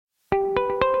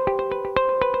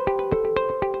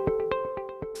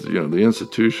the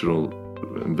institutional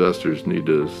investors need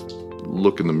to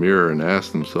look in the mirror and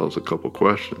ask themselves a couple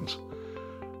questions.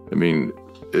 I mean,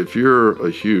 if you're a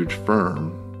huge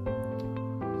firm,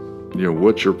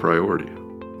 what's your priority?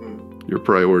 Your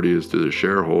priority is to the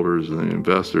shareholders and the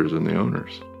investors and the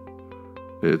owners.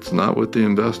 It's not with the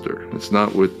investor. It's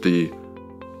not with the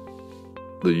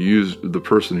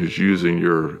person who's using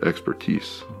your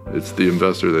expertise. It's the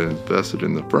investor that invested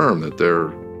in the firm that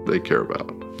they care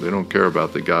about. They don't care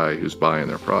about the guy who's buying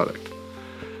their product.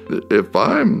 If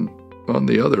I'm on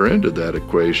the other end of that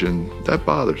equation, that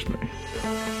bothers me.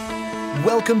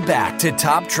 Welcome back to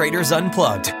Top Traders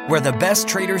Unplugged, where the best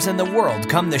traders in the world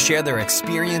come to share their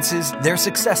experiences, their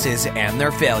successes, and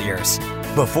their failures.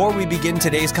 Before we begin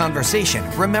today's conversation,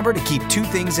 remember to keep two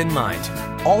things in mind.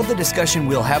 All the discussion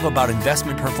we'll have about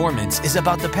investment performance is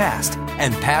about the past,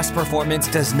 and past performance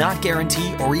does not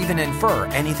guarantee or even infer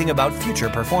anything about future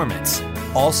performance.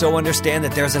 Also understand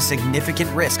that there's a significant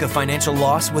risk of financial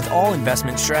loss with all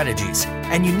investment strategies,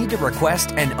 and you need to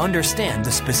request and understand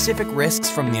the specific risks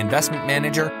from the investment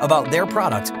manager about their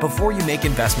product before you make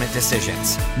investment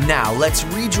decisions. Now, let's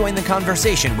rejoin the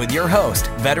conversation with your host,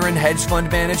 veteran hedge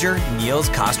fund manager Niels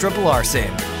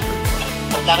Kostrup-Larsen.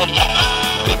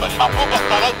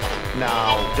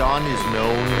 Now, DUNN is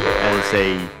known as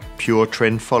a pure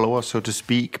trend follower, so to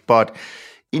speak, but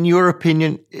in your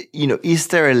opinion, is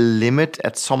there a limit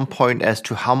at some point as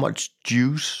to how much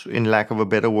juice, in lack of a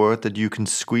better word, that you can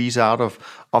squeeze out of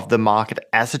the market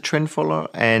as a trend follower?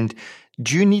 And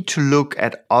do you need to look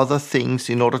at other things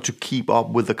in order to keep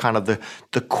up with the kind of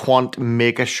the quant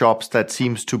mega shops that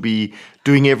seems to be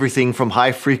doing everything from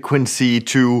high frequency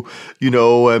to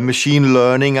machine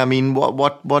learning? I mean,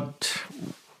 what are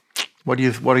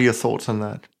your thoughts on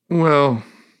that? Well,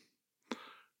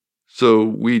 so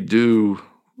we do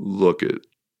look at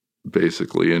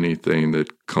basically anything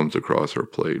that comes across our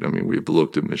plate. I mean, we've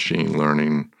looked at machine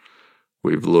learning.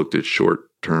 We've looked at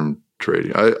short-term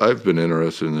trading. I've been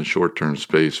interested in the short-term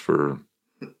space for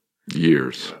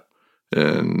years.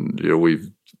 And,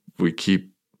 we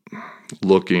keep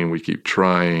looking, we keep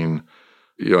trying.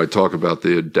 I talk about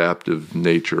the adaptive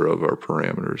nature of our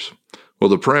parameters.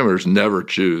 Well, the parameters never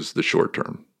choose the short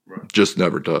term. Right. Just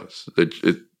never does.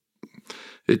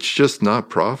 It's just not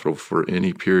profitable for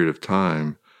any period of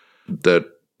time. That,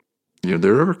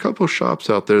 there are a couple of shops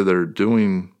out there that are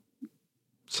doing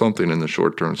something in the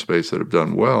short-term space that have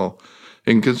done well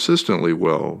and consistently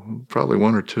well, probably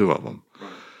one or two of them. Right.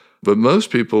 But most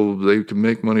people, they can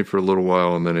make money for a little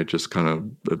while and then it just kind of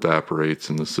evaporates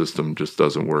and the system just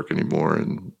doesn't work anymore.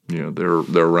 And,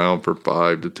 they're around for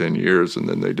 5 to 10 years and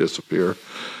then they disappear.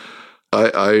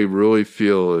 I really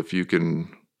feel if you can,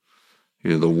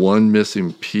 the one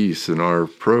missing piece in our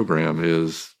program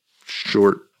is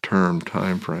short-term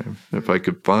time frame. If I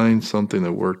could find something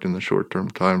that worked in the short-term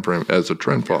time frame as a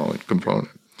trend following component,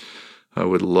 I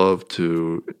would love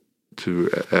to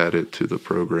add it to the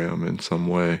program in some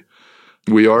way.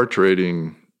 We are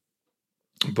trading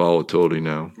volatility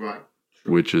now, right,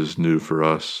 sure, which is new for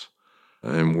us.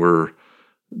 And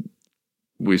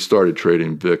we started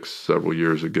trading VIX several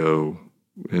years ago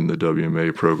in the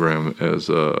WMA program as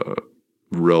a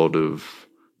relative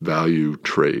value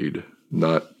trade,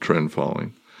 not trend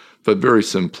following, but very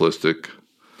simplistic.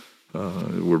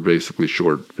 We're basically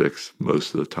short VIX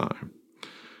most of the time.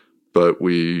 But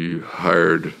we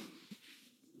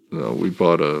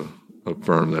bought a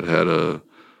firm that had a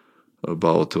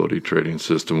volatility trading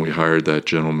system. We hired that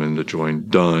gentleman to join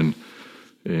DUNN.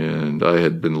 And I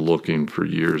had been looking for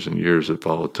years and years at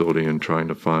volatility and trying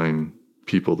to find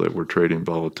people that were trading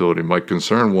volatility. My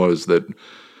concern was that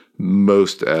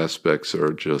most aspects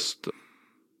are just,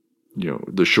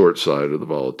 the short side of the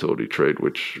volatility trade,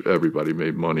 which everybody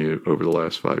made money over the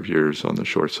last 5 years on the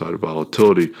short side of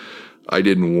volatility. I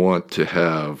didn't want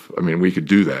to we could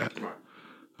do that.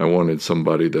 I wanted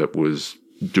somebody that was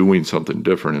doing something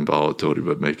different in volatility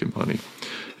but making money.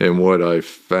 And what I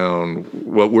found,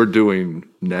 what we're doing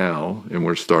now, and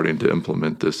we're starting to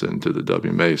implement this into the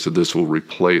WMA, so this will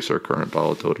replace our current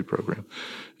volatility program,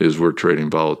 is we're trading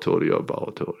volatility of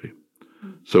volatility.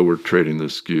 So we're trading the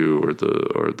skew or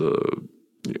the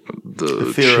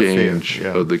change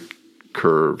of the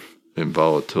curve in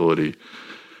volatility,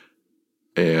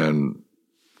 and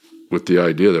with the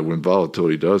idea that when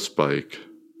volatility does spike,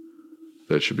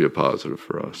 that should be a positive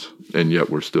for us. And yet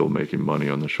we're still making money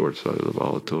on the short side of the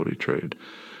volatility trade.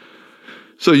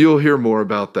 So you'll hear more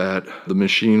about that. The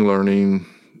machine learning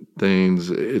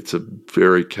things, it's a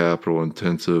very capital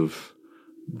intensive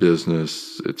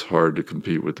business. It's hard to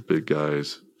compete with the big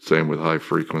guys. Same with high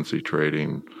frequency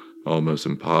trading, almost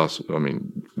impossible.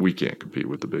 we can't compete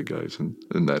with the big guys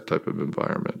in that type of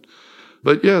environment.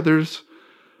 But yeah, there's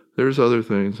other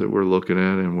things that we're looking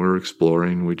at and we're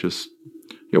exploring. We just,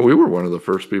 we were one of the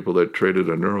first people that traded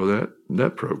a neural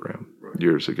net program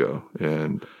years ago,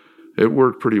 and it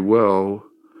worked pretty well.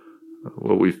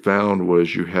 What we found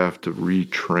was you have to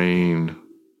retrain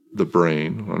the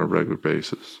brain on a regular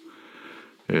basis.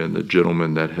 And the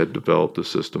gentleman that had developed the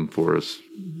system for us,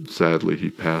 sadly, he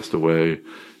passed away.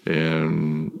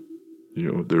 And,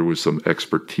 there was some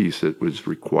expertise that was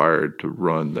required to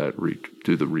run that,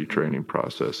 do the retraining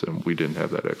process. And we didn't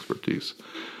have that expertise.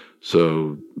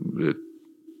 So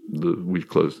we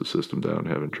closed the system down,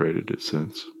 haven't traded it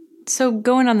since. So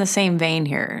going on the same vein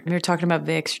here, you're talking about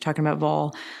VIX, you're talking about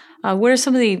vol.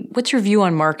 What's your view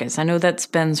on markets? I know that's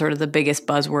been sort of the biggest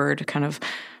buzzword, kind of,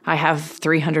 I have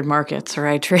 300 markets or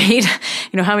I trade,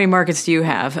 how many markets do you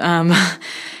have?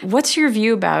 What's your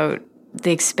view about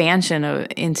the expansion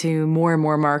into more and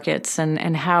more markets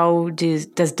and how does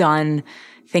DUNN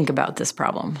think about this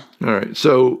problem? All right.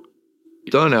 So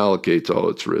DUNN allocates all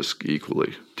its risk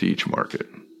equally to each market.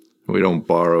 We don't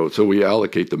borrow. So we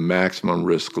allocate the maximum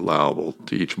risk allowable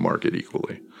to each market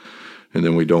equally. And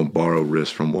then we don't borrow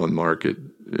risk from one market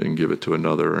and give it to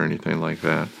another or anything like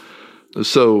that.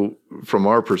 So from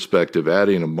our perspective,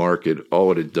 adding a market,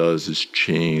 all it does is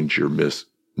change your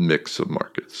mix of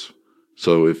markets.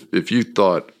 So if you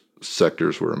thought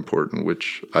sectors were important,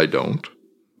 which I don't,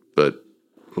 but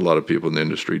a lot of people in the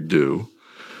industry do.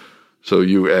 So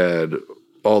you add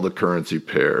all the currency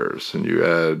pairs and you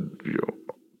add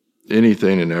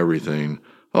anything and everything.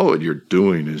 All what you're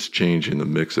doing is changing the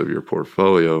mix of your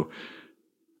portfolio.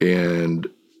 And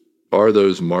are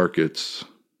those markets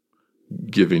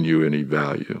giving you any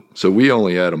value? So we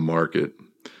only add a market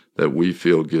that we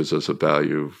feel gives us a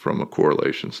value from a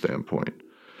correlation standpoint.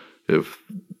 If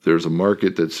there's a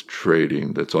market that's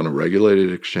trading, that's on a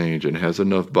regulated exchange and has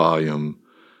enough volume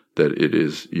that it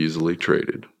is easily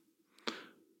traded.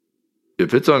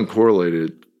 If it's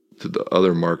uncorrelated to the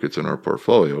other markets in our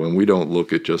portfolio, and we don't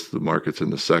look at just the markets in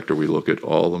the sector, we look at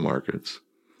all the markets,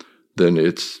 then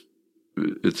it's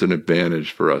an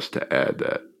advantage for us to add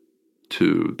that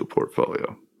to the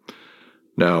portfolio.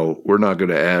 Now, we're not going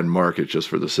to add markets just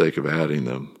for the sake of adding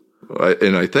them.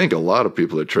 And I think a lot of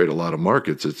people that trade a lot of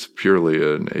markets, it's purely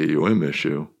an AUM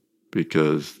issue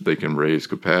because they can raise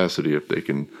capacity if they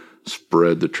can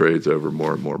spread the trades over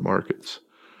more and more markets.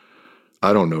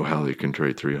 I don't know how they can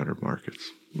trade 300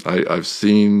 markets. I've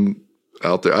seen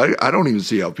out there, I don't even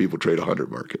see how people trade 100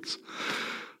 markets.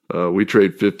 We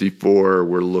trade 54.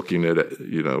 We're looking at,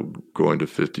 going to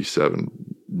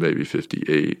 57, maybe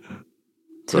 58.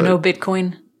 So no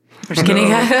Bitcoin? I'm just kidding.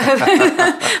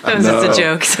 That was just a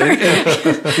joke. Sorry.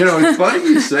 It's funny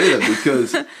you say that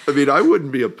because, I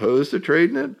wouldn't be opposed to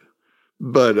trading it,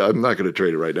 but I'm not going to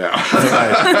trade it right now.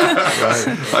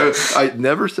 Right. I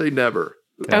never say never.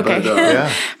 Okay.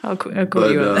 Yeah. I'll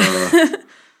quote you on that.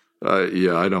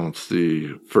 I don't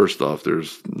see. First off,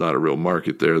 there's not a real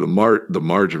market there. The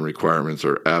margin requirements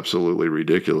are absolutely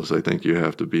ridiculous. I think you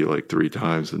have to be like 3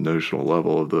 times the notional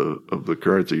level of the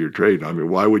currency you're trading.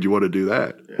 Why would you want to do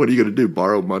that? Yeah. What are you going to do?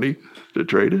 Borrow money to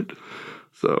trade it?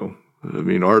 So,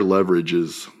 our leverage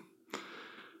is,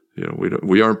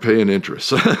 we aren't paying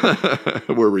interest.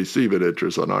 We're receiving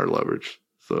interest on our leverage.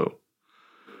 So,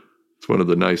 it's one of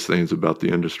the nice things about the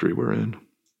industry we're in.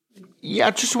 Yeah,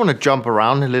 I just want to jump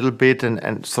around a little bit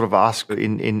and sort of ask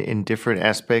in different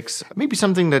aspects. Maybe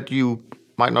something that you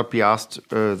might not be asked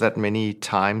that many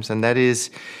times, and that is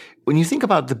when you think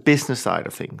about the business side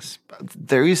of things,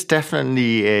 there is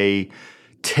definitely a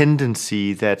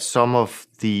tendency that some of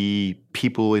the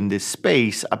people in this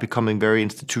space are becoming very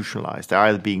institutionalized. They're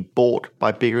either being bought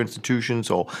by bigger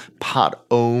institutions or part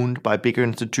owned by bigger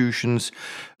institutions.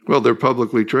 Well, they're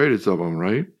publicly traded, some of them,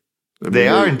 right? They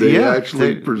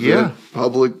actually present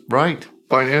public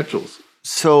financials.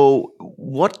 So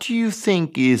what do you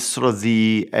think is sort of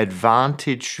the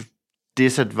advantage,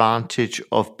 disadvantage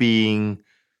of being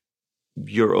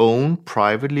your own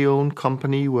privately owned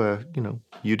company where,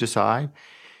 you decide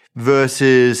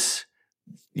versus,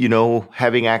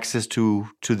 having access to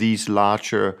these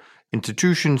larger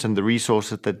institutions and the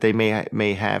resources that they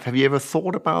may have? Have you ever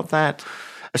thought about that?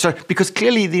 So, because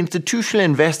clearly the institutional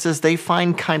investors, they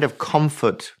find kind of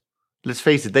comfort. Let's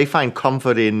face it, they find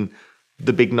comfort in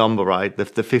the big number, right? The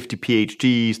 50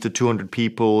 PhDs, the 200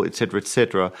 people, et cetera, et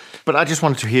cetera. But I just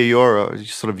wanted to hear your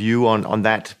sort of view on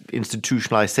that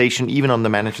institutionalization, even on the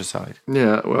manager side.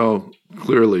 Yeah, well,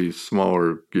 clearly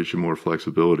smaller gives you more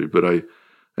flexibility. But I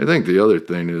think the other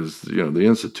thing is, the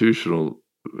institutional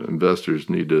investors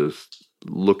need to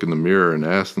look in the mirror and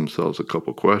ask themselves a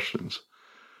couple questions.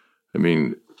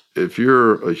 if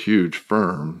you're a huge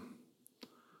firm,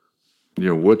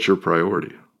 what's your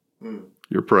priority?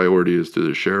 Your priority is to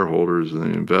the shareholders and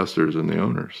the investors and the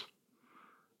owners.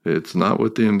 It's not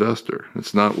with the investor.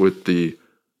 It's not with the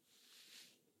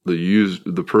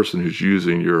person who's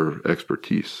using your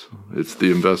expertise. It's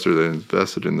the investor that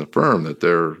invested in the firm that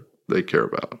they care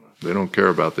about. They don't care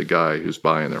about the guy who's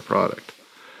buying their product.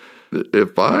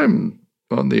 If I'm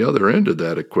on the other end of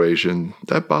that equation,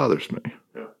 that bothers me.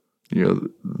 Yeah.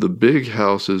 The big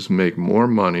houses make more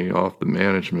money off the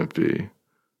management fee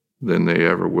than they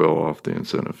ever will off the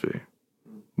incentive fee.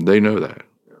 They know that.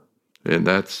 Yeah. And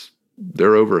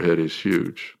their overhead is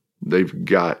huge. They've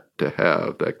got to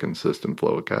have that consistent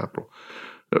flow of capital.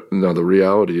 Now, the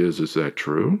reality is that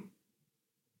true?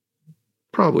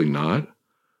 Probably not.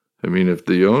 I mean, if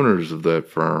the owners of that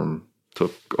firm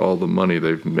took all the money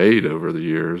they've made over the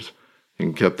years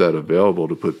and kept that available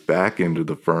to put back into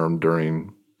the firm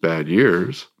during bad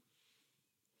years,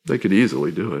 they could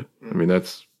easily do it. I mean,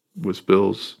 that was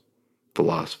Bill's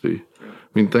philosophy. Yeah. I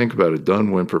mean, think about it.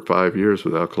 DUNN went for 5 years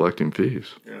without collecting fees.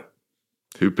 Yeah.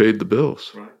 Who paid the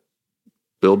bills? Right.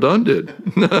 Bill Dunn did.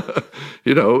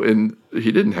 And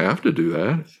he didn't have to do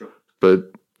that. Sure.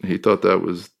 But he thought that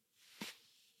was,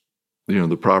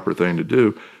 the proper thing to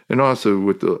do. And also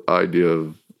with the idea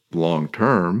of long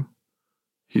term,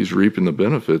 he's reaping the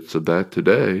benefits of that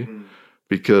today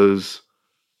because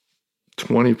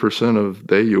 20% of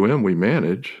the AUM we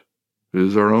manage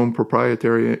is our own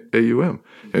proprietary AUM.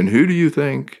 And who do you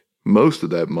think most of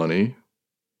that money,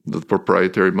 the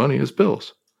proprietary money, is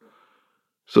Bill's?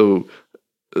 So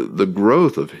the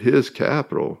growth of his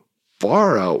capital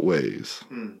far outweighs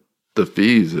the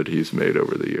fees that he's made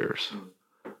over the years.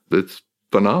 It's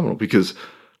phenomenal because,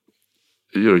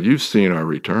 you've seen our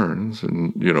returns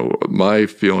and, my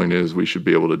feeling is we should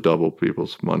be able to double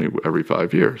people's money every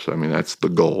 5 years. I mean, that's the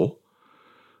goal.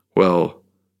 Well,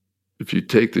 if you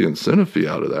take the incentive fee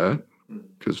out of that,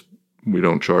 because we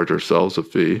don't charge ourselves a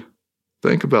fee,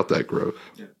 think about that growth.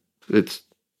 Yeah. It's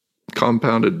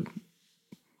compounding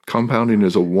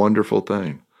is a wonderful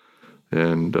thing.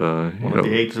 And, one of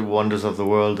the 8 wonders of the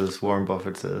world, as Warren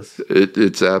Buffett says.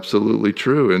 It's absolutely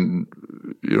true. And,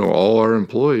 all our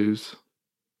employees,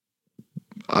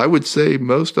 I would say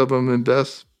most of them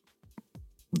invest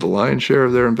the lion's share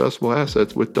of their investable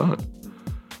assets with DUNN.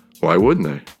 Why wouldn't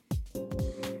they?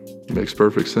 It makes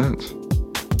perfect sense.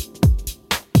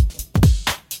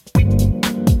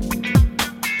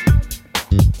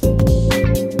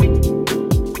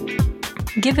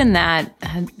 Given that,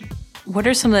 what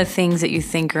are some of the things that you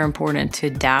think are important to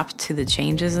adapt to the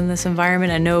changes in this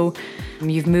environment? I know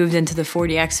you've moved into the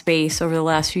 40X space over the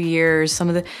last few years.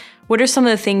 What are some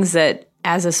of the things that,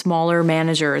 as a smaller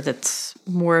manager that's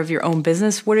more of your own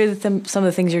business, what are some of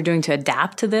the things you're doing to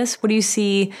adapt to this? What do you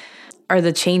see are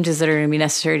the changes that are going to be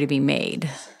necessary to be made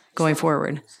going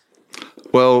forward?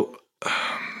 Well,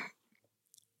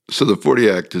 so the 40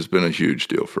 Act has been a huge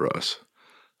deal for us.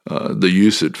 The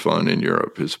UCITS fund in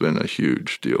Europe has been a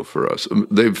huge deal for us.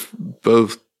 They've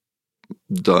both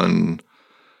done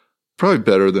probably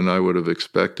better than I would have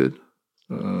expected,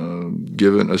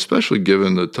 especially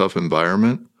given the tough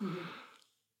environment. Mm-hmm.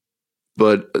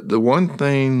 But the one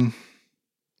thing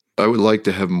I would like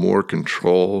to have more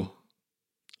control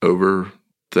over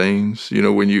things.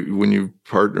 When you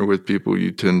partner with people,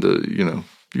 you tend to,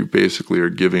 you basically are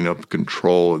giving up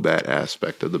control of that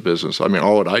aspect of the business. I mean,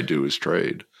 all I do is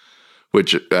trade,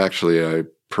 which actually I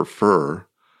prefer.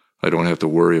 I don't have to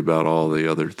worry about all the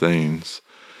other things,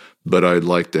 but I'd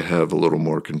like to have a little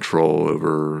more control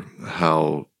over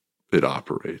how it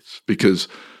operates because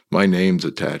my name's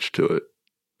attached to it.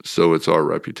 So it's our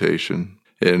reputation.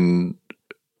 And,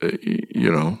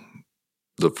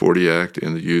 the 40 Act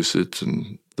and the UCITS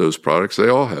and those products, they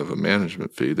all have a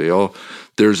management fee.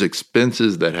 There's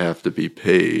expenses that have to be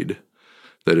paid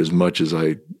that, as much as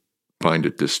I find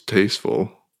it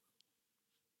distasteful,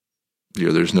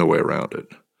 there's no way around it.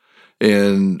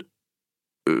 And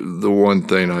the one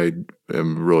thing I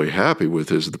am really happy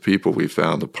with is the people we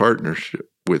found the partnership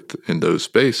with in those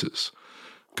spaces,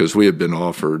 because we have been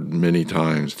offered many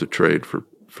times to trade for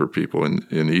people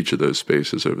in each of those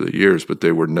spaces over the years, but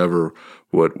they were never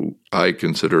what I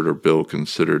considered or Bill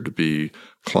considered to be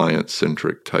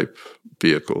client-centric type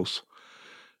vehicles.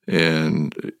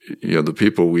 And, the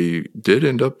people we did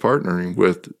end up partnering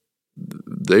with,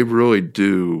 they really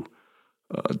do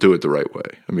it the right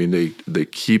way. I mean, they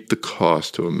keep the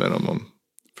cost to a minimum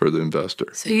for the investor.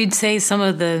 So you'd say some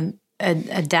of the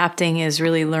adapting is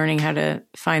really learning how to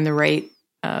find the right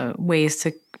ways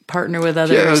to partner with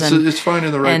others. It's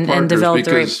finding the right partners and develop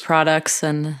the right products.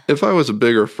 And if I was a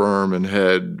bigger firm and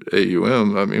had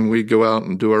AUM, I mean, we'd go out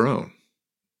and do our own,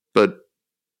 but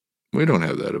we don't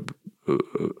have that,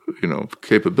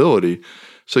 capability.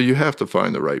 So you have to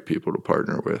find the right people to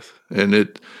partner with, and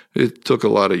it took a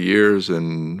lot of years.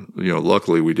 And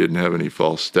luckily we didn't have any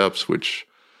false steps, which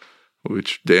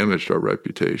damaged our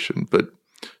reputation. But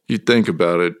you think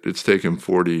about it, it's taken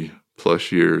 40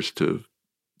 plus years to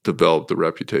develop the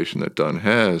reputation that DUNN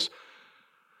has.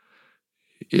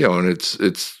 And it's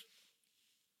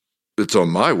on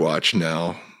my watch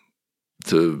now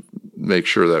to make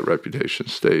sure that reputation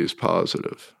stays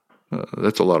positive.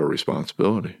 That's a lot of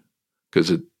responsibility,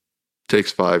 because it takes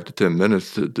 5 to 10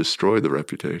 minutes to destroy the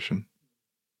reputation.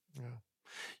 Yeah.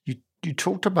 You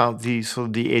talked about the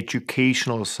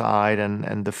educational side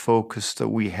and the focus that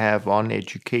we have on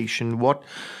education. What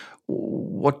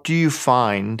do you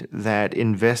find that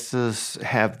investors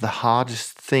have the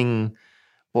hardest thing?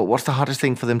 What's the hardest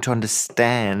thing for them to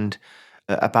understand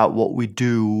about what we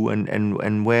do,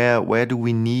 and where do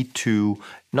we need to,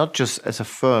 not just as a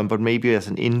firm, but maybe as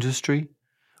an industry?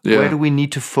 Yeah. Where do we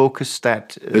need to focus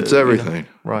that? It's everything.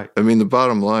 Right. I mean, the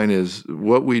bottom line is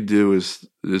what we do is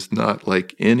not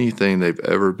like anything they've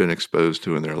ever been exposed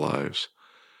to in their lives.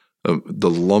 The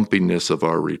lumpiness of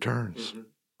our returns. Mm-hmm.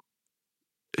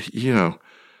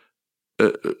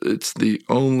 It's the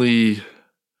only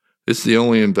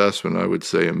investment, I would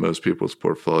say, in most people's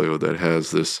portfolio that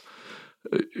has this.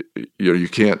 You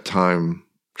can't time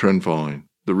trend following.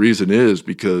 The reason is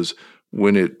because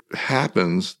when it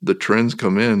happens, the trends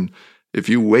come in. If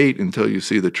you wait until you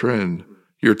see the trend,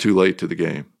 you're too late to the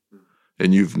game,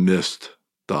 and you've missed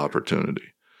the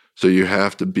opportunity. So you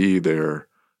have to be there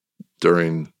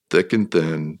during thick and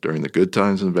thin, during the good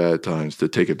times and bad times, to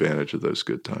take advantage of those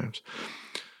good times.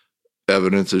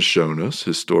 Evidence has shown us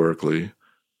historically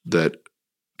that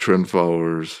trend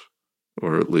followers,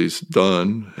 or at least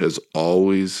DUNN, has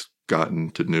always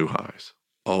gotten to new highs.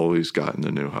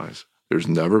 There's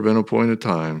never been a point of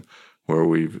time where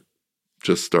we've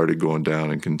just started going down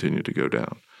and continue to go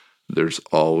down. There's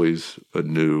always a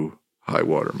new high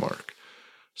water mark.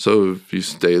 So if you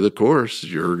stay the course,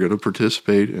 you're going to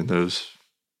participate in those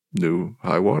new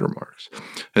high water marks.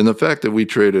 And the fact that we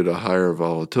traded a higher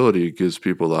volatility gives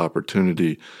people the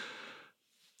opportunity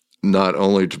not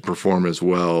only to perform as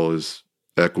well as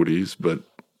equities, but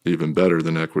even better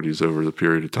than equities over the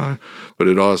period of time, but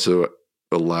it also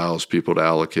allows people to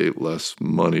allocate less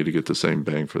money to get the same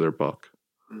bang for their buck.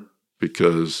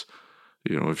 Because,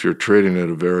 if you're trading at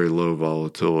a very low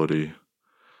volatility,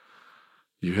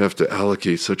 you have to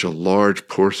allocate such a large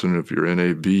portion of your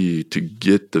NAV to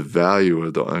get the value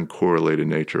of the uncorrelated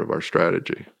nature of our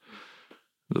strategy.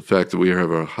 The fact that we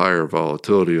have a higher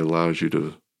volatility allows you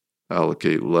to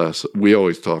allocate less. We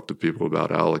always talk to people about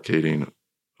allocating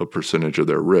a percentage of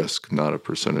their risk, not a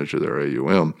percentage of their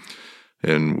AUM.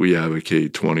 And we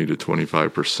advocate 20 to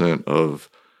 25% of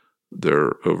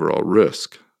their overall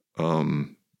risk,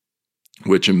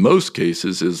 which in most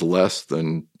cases is less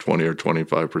than 20 or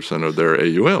 25% of their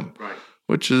AUM, right.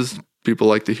 Which is, people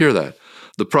like to hear that.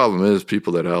 The problem is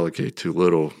people that allocate too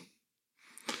little,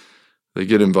 they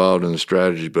get involved in the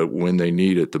strategy, but when they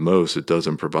need it the most, it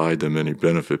doesn't provide them any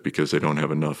benefit because they don't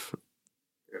have enough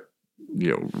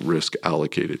risk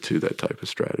allocated to that type of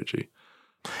strategy.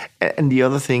 And the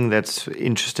other thing that's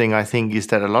interesting, I think, is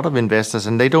that a lot of investors,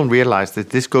 and they don't realize that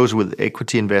this goes with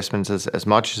equity investments as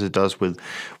much as it does with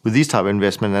these type of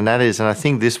investment, and I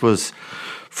think this was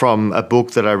from a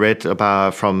book that I read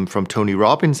about from Tony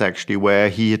Robbins, actually, where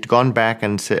he had gone back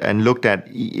and looked at,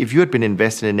 if you had been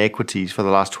invested in equities for the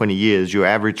last 20 years, your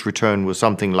average return was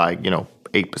something like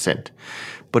 8%.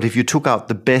 But if you took out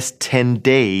the best 10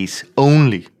 days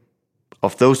only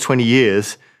of those 20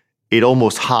 years, it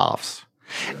almost halves.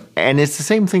 And it's the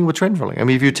same thing with trend following. I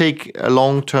mean, if you take a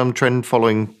long-term trend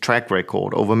following track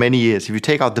record over many years, if you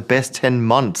take out the best 10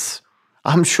 months,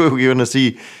 I'm sure you're going to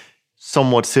see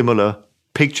somewhat similar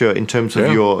picture in terms of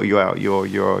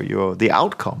the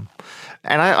outcome.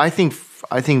 And I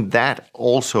think that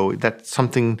also, that's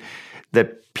something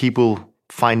that people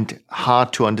find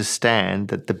hard to understand,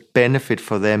 that the benefit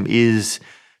for them is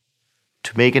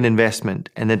to make an investment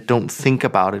and then don't think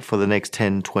about it for the next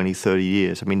 10, 20, 30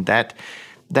 years. I mean, that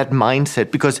mindset,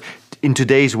 because in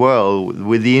today's world,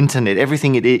 with the internet,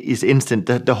 everything is instant.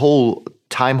 The whole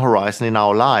time horizon in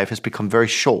our life has become very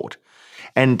short.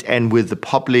 And with the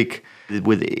public,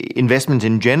 with investments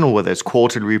in general, where there's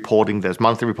quarterly reporting, there's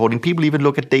monthly reporting, people even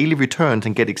look at daily returns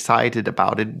and get excited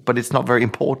about it, but it's not very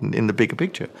important in the bigger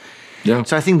picture. Yeah.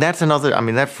 So I think that's another. I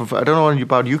mean, I don't know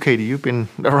about you, Katie. You've been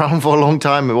around for a long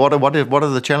time. What are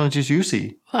the challenges you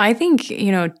see? Well, I think,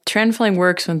 trend following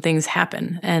works when things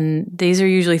happen. And these are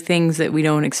usually things that we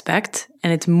don't expect.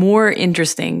 And it's more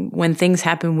interesting when things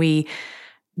happen we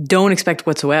don't expect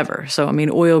whatsoever. So,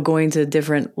 oil going to a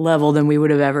different level than we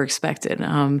would have ever expected.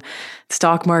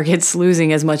 Stock markets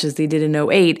losing as much as they did in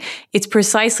 '08. It's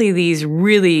precisely these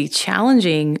really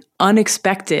challenging,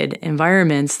 unexpected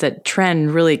environments that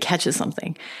trend really catches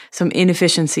something. Some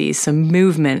inefficiencies, some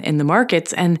movement in the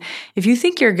markets. And if you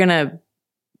think you're going to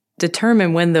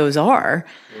determine when those are.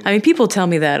 People tell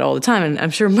me that all the time, and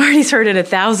I'm sure Marty's heard it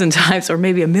 1,000 times or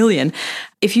maybe 1,000,000.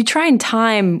 If you try and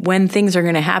time when things are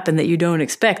going to happen that you don't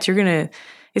expect, it's going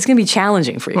to be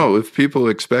challenging for you. Oh, if people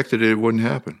expected it, it wouldn't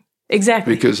happen.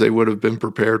 Exactly. Because they would have been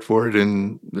prepared for it,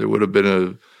 and it would have been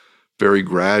a very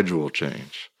gradual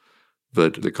change.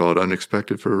 But they call it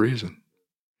unexpected for a reason.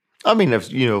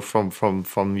 If from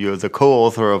the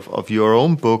co-author of your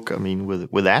own book,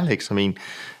 with Alex,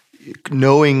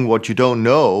 knowing what you don't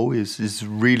know is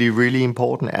really, really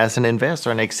important as an investor,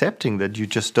 and accepting that you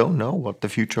just don't know what the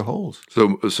future holds.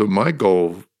 So my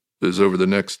goal is over the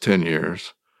next 10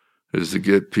 years is to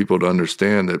get people to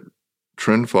understand that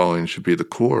trend following should be the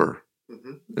core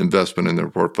investment in their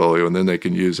portfolio, and then they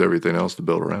can use everything else to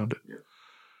build around it. Yeah.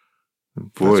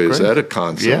 Boy, is that a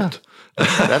concept. Yeah.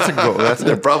 That's a goal.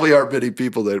 There probably aren't many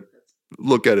people that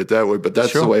look at it that way, but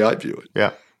that's the way I view it.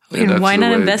 Yeah. Why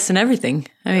not invest in everything?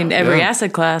 Every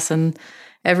asset class and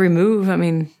every move.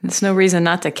 There's no reason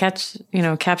not to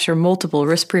capture multiple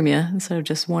risk premia instead of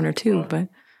just one or two. But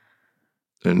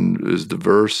and is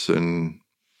diverse, and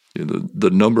the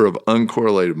number of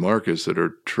uncorrelated markets that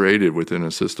are traded within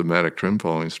a systematic trend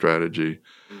following strategy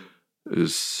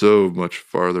is so much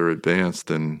farther advanced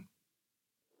than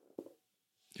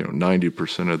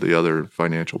 90% of the other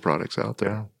financial products out there.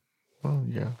 Yeah. Well,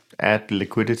 yeah. Add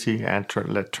liquidity, add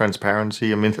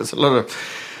transparency. There's a lot of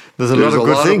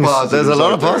good things. There's a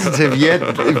lot of positive.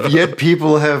 Yet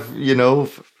people have,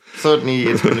 certainly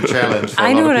it's been a challenge. For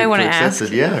I know what I want to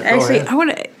ask. Yeah, actually, I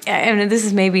want to. This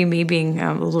is maybe me being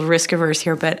a little risk averse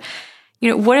here, but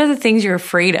what are the things you're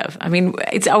afraid of?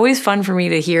 It's always fun for me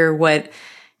to hear what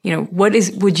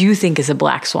would you think is a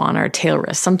black swan or a tail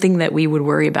risk, something that we would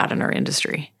worry about in our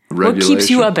industry. Regulation. What keeps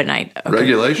you up at night? Okay.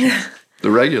 Regulation. The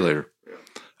regulator.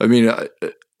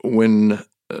 When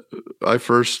I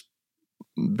first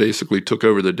basically took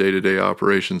over the day-to-day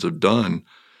operations of DUNN,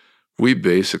 we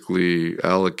basically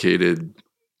allocated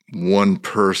one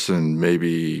person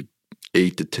maybe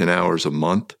 8 to 10 hours a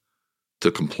month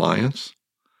to compliance.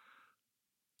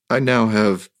 I now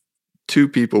have 2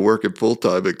 people working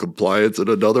full-time in compliance and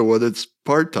another one that's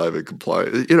part-time in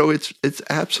compliance. It's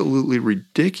absolutely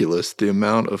ridiculous the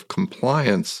amount of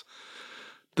compliance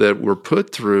that we're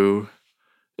put through,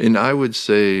 and I would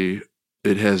say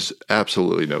it has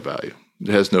absolutely no value. It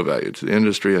has no value to the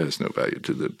industry. It has no value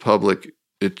to the public.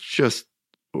 It's just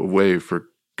a way for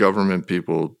government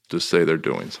people to say they're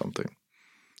doing something,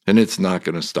 and it's not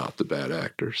going to stop the bad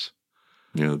actors.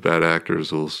 The bad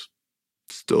actors will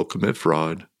still commit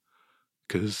fraud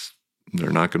because they're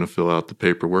not going to fill out the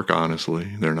paperwork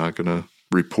honestly. They're not going to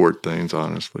report things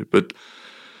honestly. But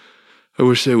I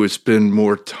wish they would spend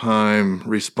more time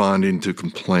responding to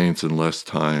complaints and less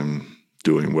time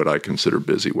doing what I consider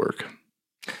busy work.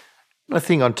 I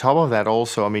think on top of that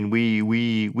also,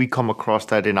 we come across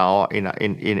that in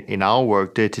our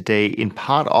work day to day, in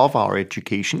part of our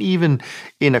education. Even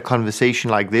in a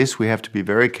conversation like this, we have to be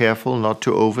very careful not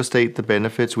to overstate the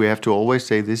benefits. We have to always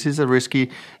say this is a risky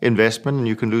investment and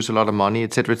you can lose a lot of money,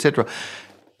 etc.,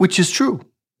 which is true.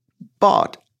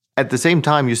 But at the same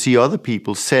time, you see other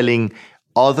people selling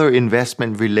other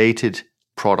investment-related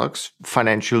products,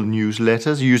 financial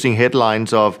newsletters, using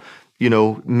headlines of,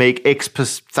 make X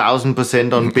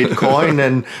 1,000% on Bitcoin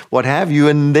and what have you,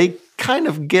 and they kind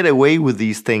of get away with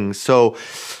these things. So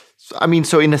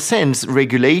in a sense,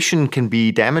 regulation can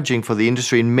be damaging for the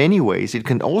industry in many ways. It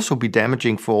can also be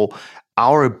damaging for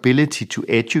our ability to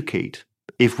educate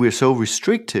if we're so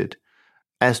restricted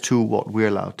as to what we're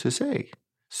allowed to say.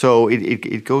 So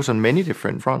it goes on many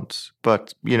different fronts,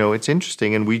 but it's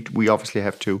interesting, and we obviously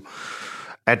have to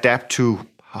adapt to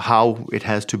how it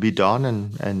has to be done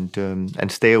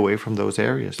and stay away from those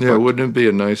areas. Yeah, wouldn't it be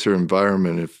a nicer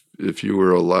environment if you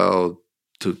were allowed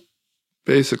to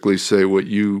basically say what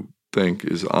you think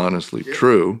is honestly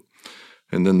true,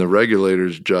 and then the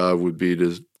regulator's job would be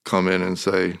to come in and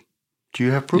say, "Do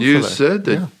you have proof? You said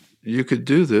that you could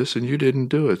do this, and you didn't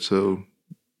do it, so."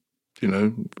 You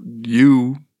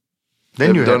then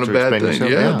have you done a bad thing. Yourself.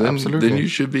 Yeah, absolutely. Then you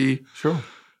should be sure.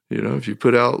 If you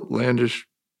put outlandish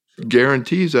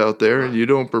guarantees out there and you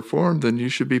don't perform, then you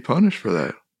should be punished for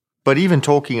that. But even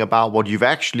talking about what you've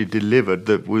actually delivered,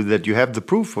 that you have the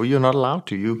proof for, you're not allowed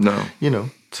to.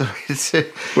 So it's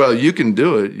well, you can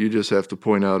do it. You just have to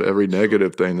point out every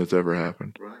negative thing that's ever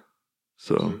happened. Right.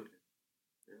 So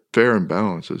fair and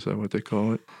balanced, is that what they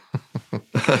call it?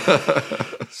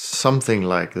 Something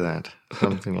like that.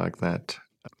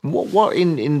 What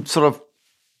in sort of,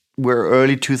 we're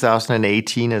early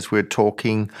 2018 as we're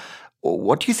talking.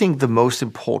 What do you think the most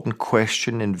important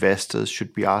question investors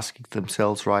should be asking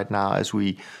themselves right now as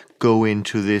we go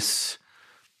into this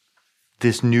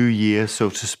new year, so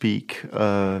to speak?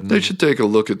 They should take a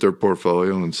look at their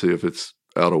portfolio and see if it's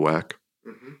out of whack.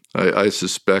 Mm-hmm. I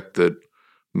suspect that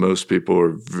most people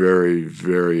are very,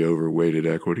 very overweighted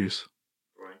equities,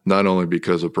 right. Not only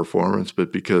because of performance,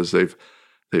 but because they've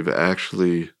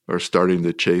actually are starting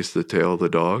to chase the tail of the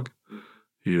dog.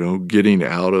 Getting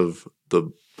out of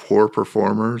the poor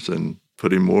performers and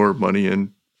putting more money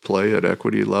in play at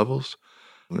equity levels.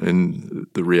 And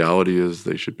the reality is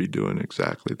they should be doing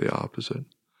exactly the opposite.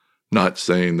 Not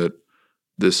saying that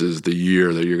this is the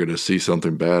year that you're going to see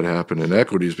something bad happen in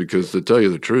equities, because to tell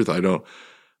you the truth, I'm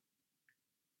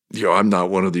not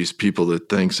one of these people that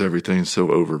thinks everything's so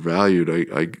overvalued.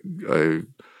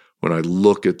 When I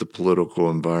look at the political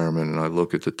environment and I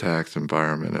look at the tax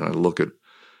environment and I look at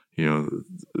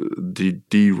the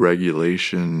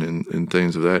deregulation and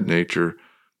things of that nature,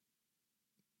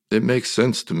 it makes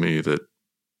sense to me that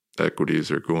equities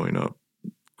are going up.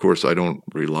 Of course, I don't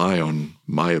rely on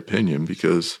my opinion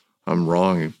because I'm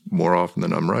wrong more often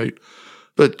than I'm right.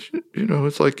 But,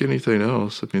 it's like anything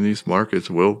else. I mean, these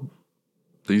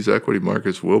equity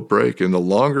markets will break. And the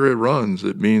longer it runs,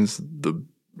 it means the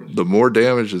more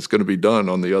damage that's going to be done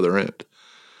on the other end.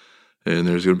 And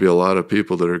there's going to be a lot of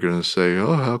people that are going to say,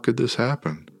 oh, how could this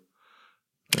happen?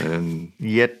 And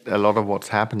yet a lot of what's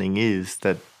happening is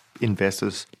that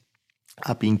investors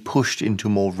are being pushed into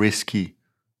more risky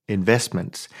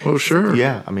investments. Oh, sure.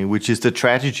 Yeah, I mean, which is the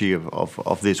tragedy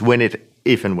of this,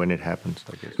 if and when it happens,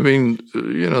 I guess. I mean,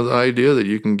 the idea that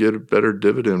you can get better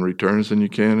dividend returns than you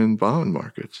can in bond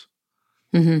markets.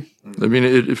 Mm-hmm. I mean,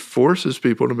 it forces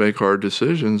people to make hard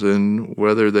decisions, and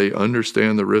whether they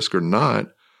understand the risk or not,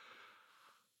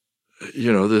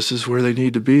 this is where they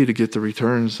need to be to get the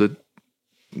returns that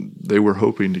they were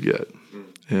hoping to get.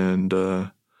 And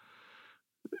the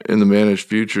managed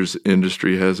futures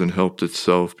industry hasn't helped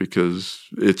itself because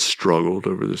it's struggled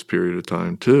over this period of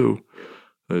time too.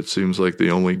 It seems like the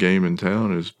only game in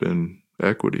town has been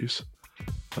equities.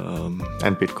 And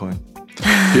Bitcoin.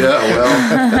 Yeah,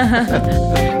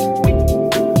 well...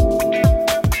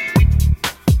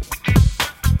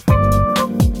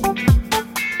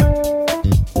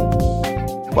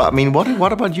 Well, I mean,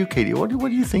 what about you, Katie? What do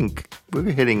you think?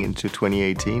 We're heading into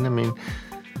 2018. I mean,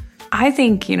 I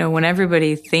think, when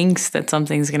everybody thinks that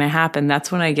something's going to happen,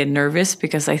 that's when I get nervous,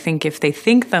 because I think if they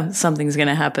think that something's going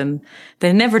to happen,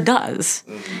 then it never does.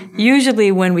 Mm-hmm.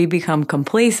 Usually when we become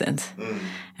complacent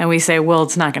and we say, well,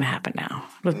 it's not going to happen now,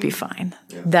 it'll be fine.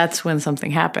 Yeah. That's when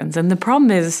something happens. And the problem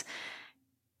is,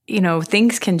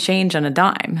 things can change on a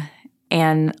dime.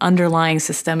 And underlying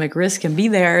systemic risk can be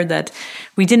there that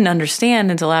we didn't understand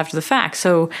until after the fact.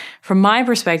 So from my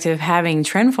perspective, having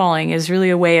trend following is really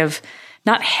a way of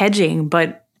not hedging,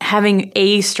 but having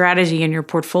a strategy in your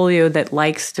portfolio that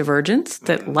likes divergence,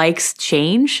 that likes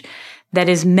change, that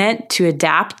is meant to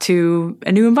adapt to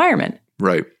a new environment.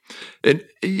 Right. And,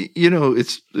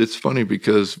 it's funny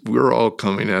because we're all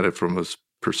coming at it from a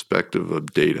perspective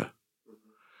of data.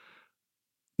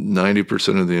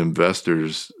 90% of the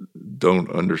investors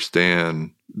don't understand.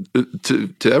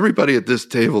 To everybody at this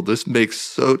table, this makes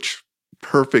such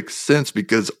perfect sense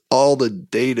because all the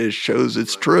data shows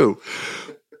it's true.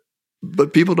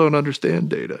 But people don't understand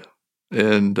data.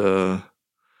 And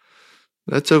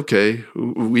that's okay.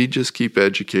 We just keep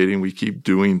educating. We keep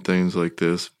doing things like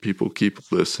this. People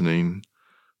keep listening.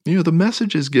 The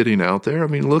message is getting out there. I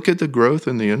mean, look at the growth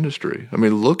in the industry. I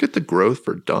mean, look at the growth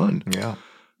for DUNN. Yeah.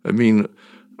 I mean,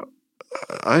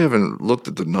 I haven't looked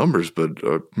at the numbers, but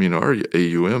our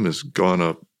AUM has gone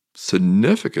up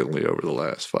significantly over the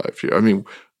last 5 years. I mean,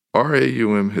 our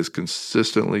AUM has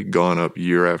consistently gone up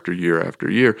year after year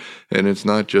after year, and it's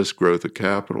not just growth of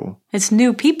capital. It's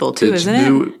new people too, isn't it?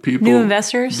 New people, new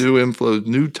investors, new inflows,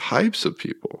 new types of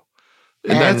people,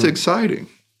 and that's exciting.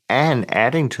 And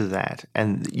adding to that,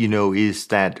 is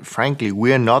that frankly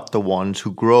we're not the ones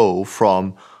who grow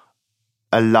from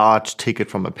a large ticket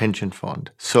from a pension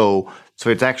fund. So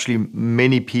it's actually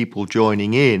many people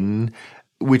joining in,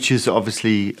 which is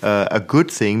obviously a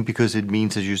good thing because it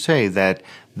means, as you say, that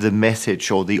the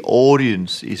message or the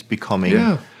audience is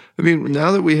becoming I mean,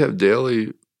 now that we have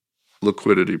daily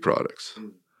liquidity products,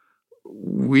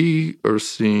 we are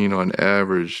seeing on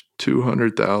average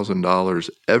 $200,000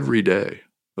 every day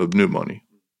of new money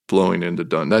flowing into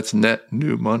DUNN. That's net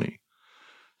new money.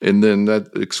 And then that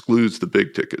excludes the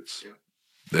big tickets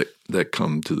that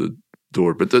come to the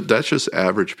door. But that's just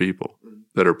average people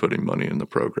that are putting money in the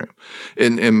program.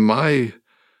 And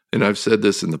I've said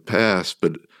this in the past,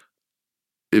 but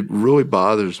it really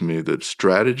bothers me that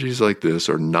strategies like this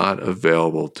are not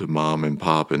available to mom and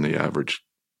pop and the average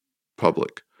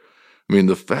public. I mean,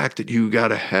 the fact that you got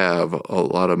to have a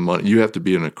lot of money, you have to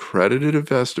be an accredited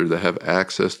investor to have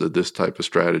access to this type of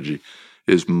strategy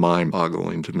is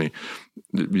mind-boggling to me.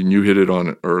 I mean, you hit it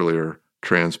on earlier,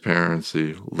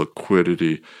 transparency,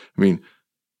 liquidity. I mean,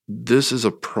 this is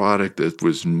a product that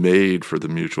was made for the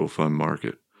mutual fund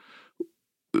market.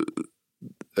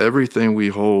 Everything we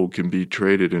hold can be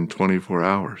traded in 24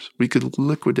 hours. We could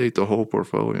liquidate the whole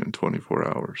portfolio in 24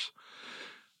 hours.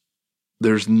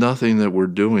 There's nothing that we're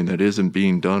doing that isn't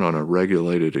being done on a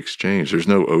regulated exchange. There's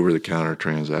no over-the-counter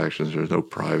transactions. There's no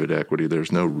private equity.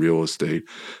 There's no real estate.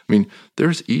 I mean,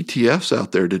 there's ETFs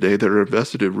out there today that are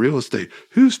invested in real estate.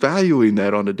 Who's valuing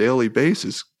that on a daily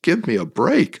basis? Give me a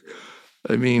break.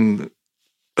 I mean,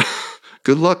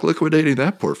 good luck liquidating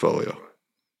that portfolio.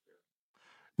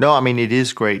 No, I mean, it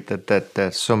is great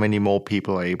that so many more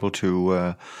people are able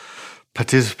to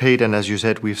participate, and as you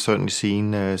said, we've certainly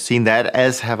seen that,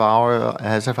 as have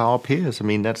our peers. I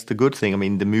mean, that's the good thing. I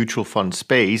mean, the mutual fund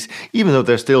space, even though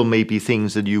there still may be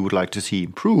things that you would like to see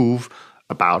improve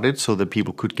about it, so that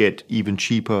people could get even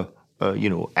cheaper,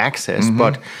 access.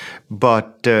 Mm-hmm.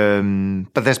 But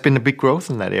there's been a big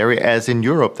growth in that area, as in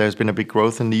Europe, there's been a big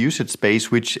growth in the UCITS space,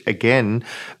 which again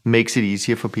makes it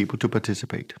easier for people to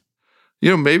participate.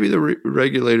 Maybe the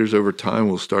regulators over time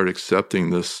will start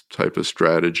accepting this type of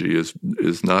strategy as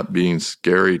not being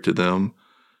scary to them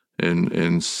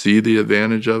and see the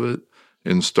advantage of it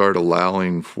and start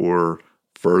allowing for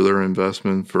further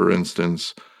investment. For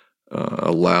instance,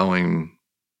 allowing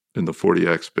in the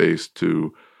 40X space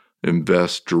to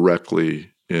invest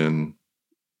directly in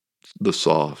the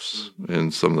softs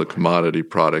and some of the commodity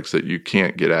products that you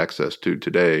can't get access to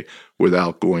today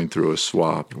without going through a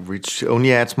swap. Which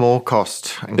only adds more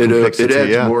cost and complexity.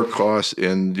 It adds more cost,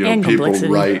 and people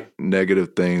write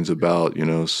negative things about,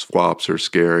 swaps are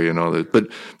scary and all that.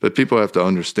 But people have to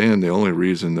understand the only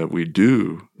reason that we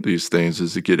do these things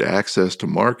is to get access to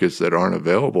markets that aren't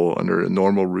available under a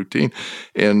normal routine.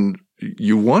 And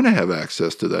you want to have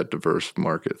access to that diverse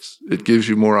markets. It gives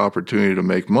you more opportunity to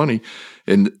make money.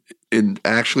 And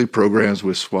actually programs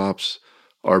with swaps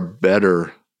are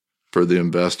better for the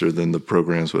investor than the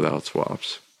programs without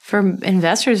swaps. For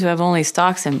investors who have only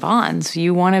stocks and bonds,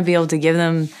 you want to be able to give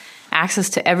them access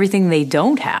to everything they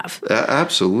don't have.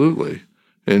 Absolutely.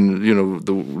 And,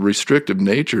 the restrictive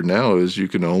nature now is you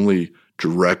can only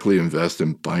directly invest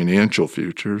in financial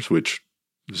futures, which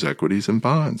is equities and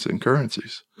bonds and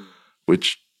currencies,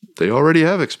 which they already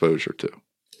have exposure to.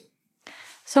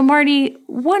 So, Marty,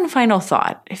 one final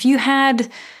thought. If you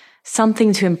had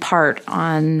something to impart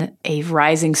on a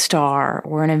rising star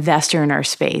or an investor in our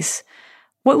space,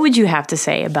 what would you have to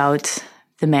say about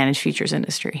the managed futures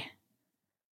industry?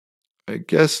 I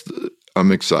guess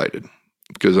I'm excited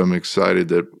because I'm excited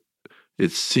that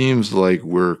it seems like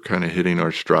we're kind of hitting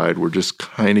our stride. We're just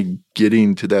kind of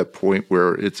getting to that point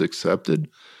where it's accepted.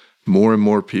 More and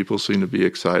more people seem to be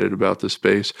excited about the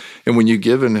space. And when you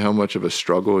given how much of a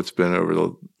struggle it's been over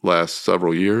the last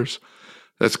several years,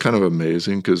 that's kind of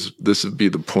amazing because this would be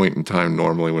the point in time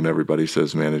normally when everybody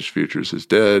says managed futures is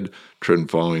dead,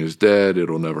 trend following is dead,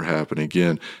 it'll never happen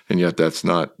again. And yet that's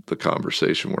not the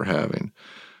conversation we're having.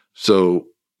 So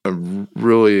I'm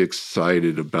really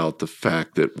excited about the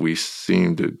fact that we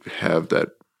seem to have that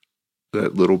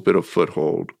little bit of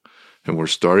foothold and we're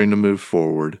starting to move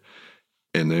forward.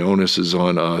 And the onus is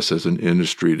on us as an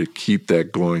industry to keep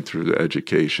that going through the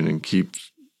education and keep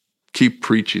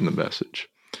preaching the message.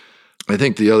 I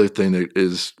think the other thing that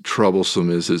is troublesome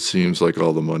is it seems like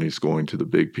all the money's going to the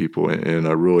big people. And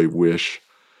I really wish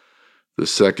the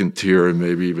second tier and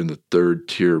maybe even the third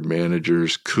tier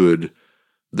managers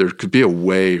there could be a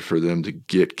way for them to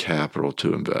get capital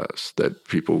to invest, that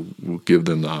people will give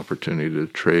them the opportunity to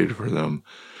trade for them.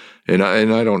 And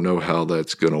I don't know how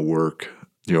that's going to work.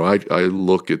 I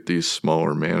look at these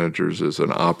smaller managers as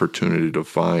an opportunity to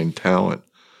find talent,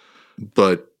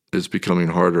 but it's becoming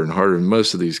harder and harder. And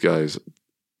most of these guys,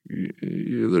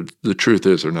 the truth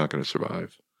is they're not going to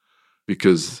survive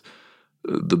because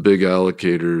the big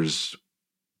allocators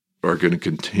are going to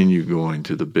continue going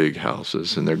to the big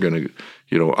houses. And they're going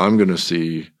to, I'm going to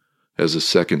see as a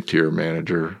second tier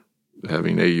manager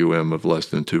having AUM of less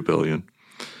than $2 billion,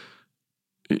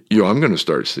 I'm going to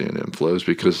start seeing inflows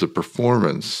because the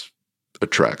performance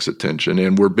attracts attention,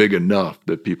 and we're big enough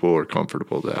that people are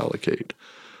comfortable to allocate.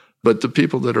 But the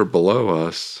people that are below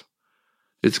us,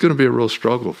 it's going to be a real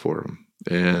struggle for them.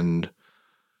 And,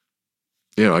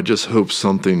 I just hope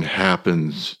something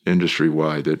happens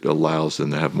industry-wide that allows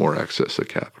them to have more access to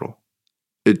capital.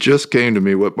 It just came to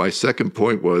me what my second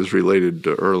point was related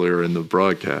to earlier in the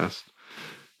broadcast,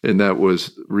 and that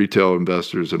was retail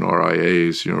investors and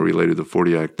RIAs, related to the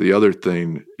 40 Act. The other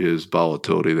thing is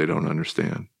volatility they don't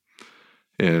understand.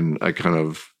 And I kind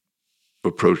of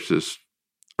approached this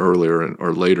earlier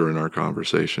or later in our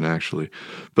conversation, actually.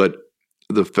 But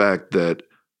the fact that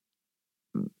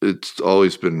it's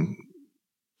always been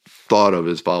thought of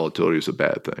as volatility is a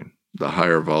bad thing. The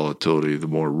higher volatility, the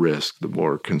more risk, the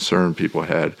more concern people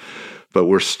had. But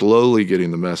we're slowly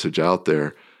getting the message out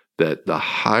there that the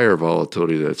higher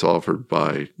volatility that's offered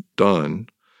by DUNN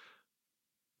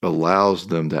allows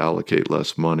them to allocate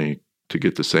less money to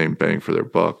get the same bang for their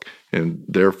buck. And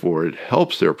therefore, it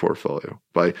helps their portfolio.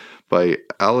 By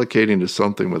allocating to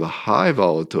something with a high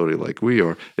volatility like we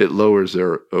are, it lowers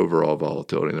their overall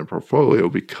volatility in their portfolio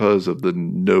because of the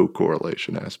no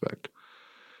correlation aspect.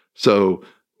 So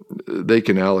they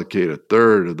can allocate a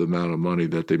third of the amount of money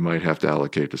that they might have to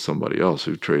allocate to somebody else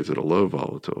who trades at a low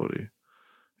volatility.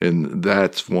 And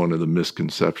that's one of the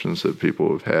misconceptions that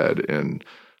people have had. And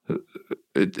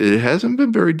it hasn't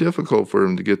been very difficult for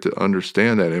them to get to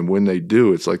understand that. And when they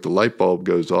do, it's like the light bulb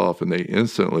goes off and they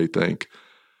instantly think,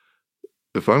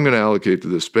 if I'm going to allocate to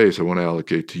this space, I want to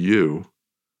allocate to you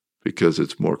because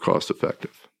it's more cost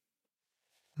effective.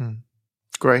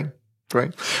 Great.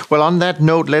 Well, on that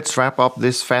note, let's wrap up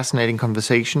this fascinating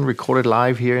conversation recorded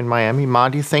live here in Miami.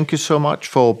 Marty, thank you so much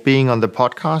for being on the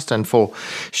podcast and for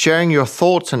sharing your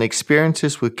thoughts and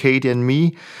experiences with Katie and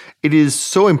me. It is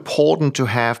so important to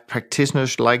have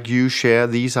practitioners like you share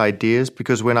these ideas,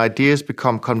 because when ideas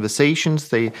become conversations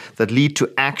that lead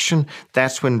to action,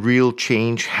 that's when real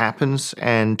change happens.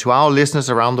 And to our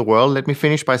listeners around the world, let me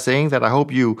finish by saying that I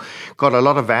hope you got a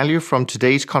lot of value from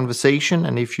today's conversation.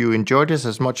 And if you enjoyed this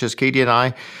as much as Katie and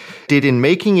I did in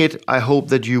making it, I hope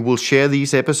that you will share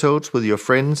these episodes with your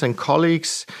friends and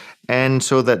colleagues, and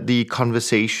so that the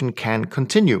conversation can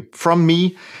continue. From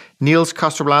me, Niels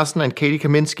Kostrup-Larsen and Katie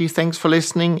Kaminsky, thanks for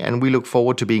listening, and we look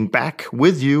forward to being back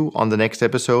with you on the next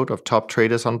episode of Top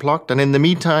Traders Unplugged. And in the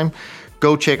meantime,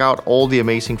 go check out all the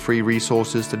amazing free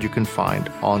resources that you can find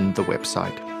on the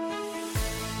website.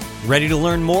 Ready to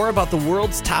learn more about the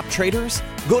world's top traders?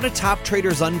 Go to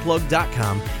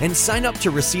toptradersunplugged.com and sign up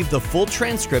to receive the full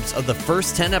transcripts of the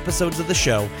first 10 episodes of the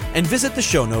show, and visit the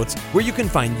show notes where you can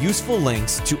find useful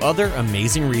links to other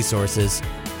amazing resources.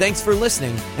 Thanks for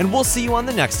listening, and we'll see you on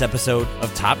the next episode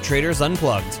of Top Traders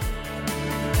Unplugged.